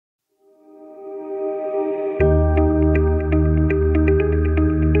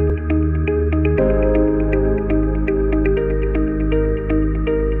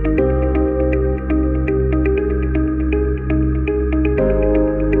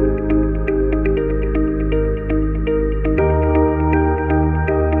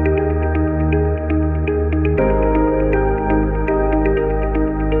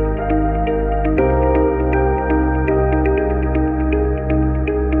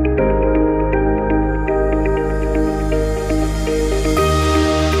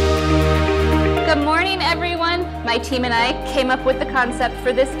My team and I came up with the concept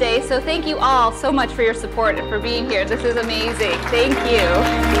for this day, so thank you all so much for your support and for being here. This is amazing. Thank you.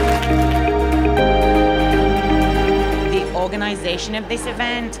 The organization of this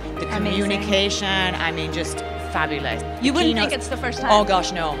event, the communication, I mean, just fabulous. You wouldn't think it's the first time? Oh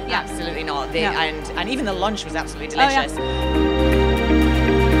gosh, no, yeah. Absolutely not. Yeah. And even the lunch was absolutely delicious. Oh, yeah.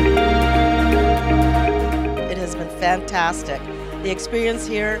 It has been fantastic. The experience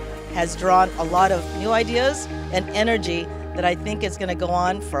here has drawn a lot of new ideas and energy that I think is going to go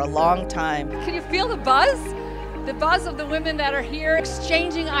on for a long time. Can you feel the buzz? The buzz of the women that are here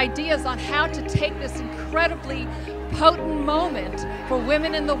exchanging ideas on how to take this incredibly potent moment for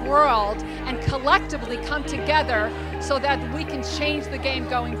women in the world and collectively come together so that we can change the game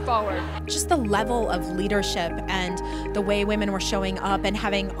going forward. Just the level of leadership and the way women were showing up and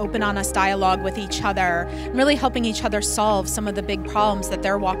having open, honest dialogue with each other, and really helping each other solve some of the big problems that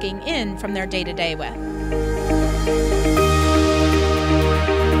they're walking in from their day-to-day with.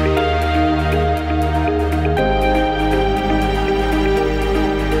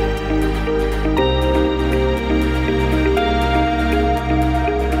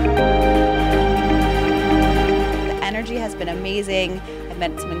 Has been amazing. I've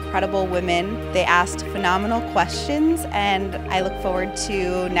met some incredible women. They asked phenomenal questions, and I look forward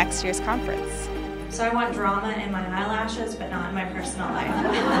to next year's conference. So I want drama in my eyelashes, but not in my personal life.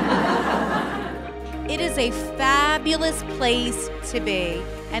 It is a fabulous place to be,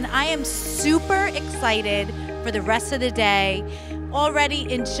 and I am super excited for the rest of the day. Already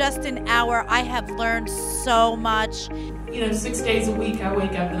in just an hour, I have learned so much. You know, 6 days a week I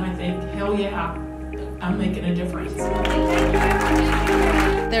wake up and I think, hell yeah, I'm making a difference.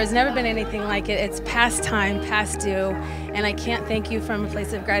 There's never been anything like it. It's past time, past due, and I can't thank you from a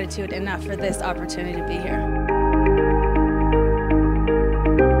place of gratitude enough for this opportunity to be here.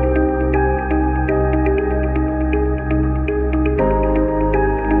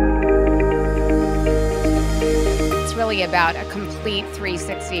 It's really about a complete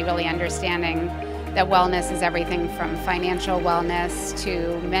 360, really understanding that wellness is everything from financial wellness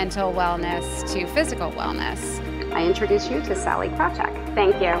to mental wellness to physical wellness. I introduce you to Sally Krawcheck.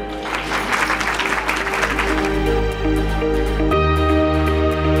 Thank you.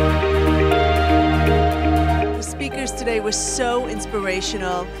 The speakers today were so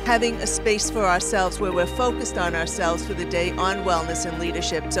inspirational, having a space for ourselves where we're focused on ourselves for the day on wellness and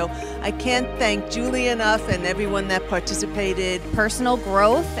leadership. So I can't thank Julie enough and everyone that participated. Personal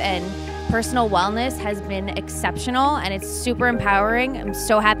growth and personal wellness has been exceptional, and it's super empowering. I'm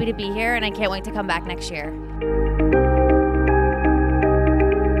so happy to be here, and I can't wait to come back next year.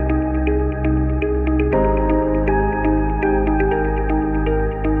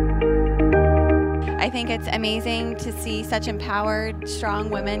 I think it's amazing to see such empowered, strong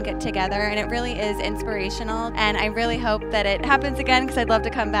women get together, and it really is inspirational. And I really hope that it happens again, because I'd love to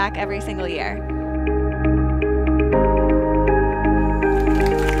come back every single year.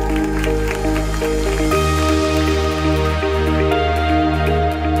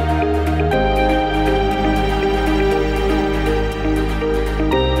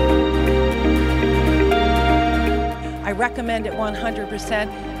 I recommend it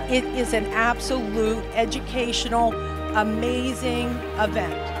 100%. It is an absolute educational, amazing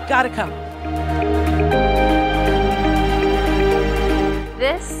event. Gotta come.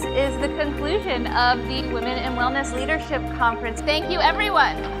 This is the conclusion of the Women in Wellness Leadership Conference. Thank you,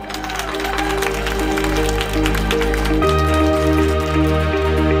 everyone.